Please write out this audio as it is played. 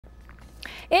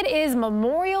It is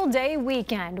Memorial Day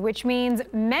weekend, which means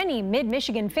many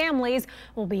mid-Michigan families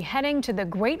will be heading to the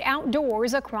great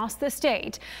outdoors across the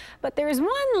state. But there's one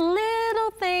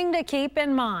little thing to keep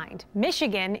in mind.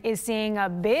 Michigan is seeing a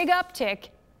big uptick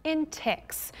in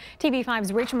ticks.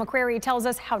 TV5's Rachel McCrary tells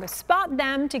us how to spot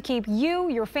them to keep you,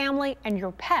 your family, and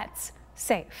your pets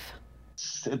safe.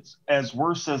 It's as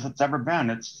worse as it's ever been.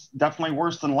 It's definitely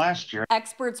worse than last year.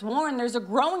 Experts warn there's a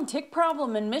growing tick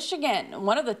problem in Michigan.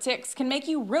 One of the ticks can make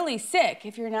you really sick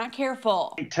if you're not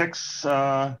careful. Ticks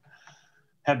have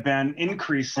been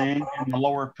increasing in the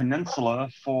Lower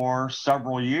Peninsula for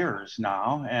several years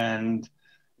now, and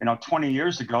 20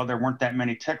 years ago, there weren't that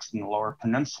many ticks in the Lower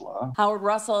Peninsula. Howard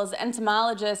Russell is an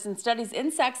entomologist and studies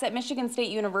insects at Michigan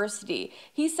State University.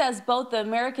 He says both the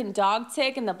American dog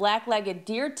tick and the black-legged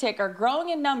deer tick are growing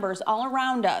in numbers all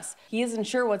around us. He isn't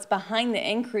sure what's behind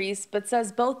the increase, but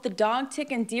says both the dog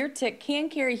tick and deer tick can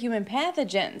carry human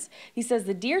pathogens. He says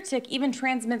the deer tick even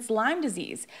transmits Lyme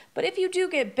disease. But if you do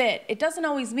get bit, it doesn't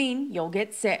always mean you'll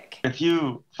get sick. If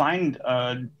you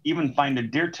even find a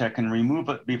deer tick and remove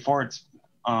it before it's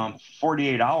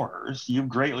 48 hours, you've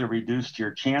greatly reduced your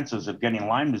chances of getting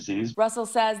Lyme disease. Russell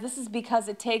says this is because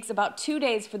it takes about 2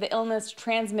 days for the illness to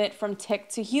transmit from tick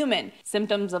to human.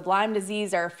 Symptoms of Lyme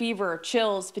disease are fever,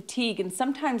 chills, fatigue, and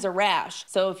sometimes a rash.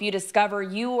 So if you discover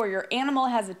you or your animal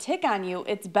has a tick on you,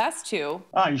 it's best to...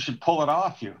 you should pull it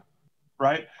off you,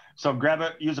 right? So grab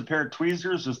it, use a pair of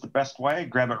tweezers is the best way.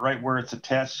 Grab it right where it's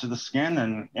attached to the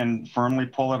skin and firmly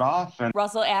pull it off. And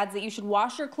Russell adds that you should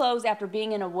wash your clothes after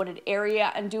being in a wooded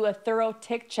area and do a thorough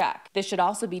tick check. This should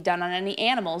also be done on any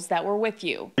animals that were with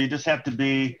you. You just have to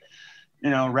be,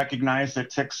 recognize that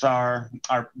ticks are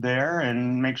there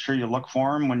and make sure you look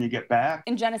for them when you get back.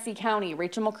 In Genesee County,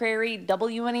 Rachel McCrary,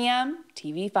 WNEM,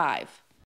 TV5.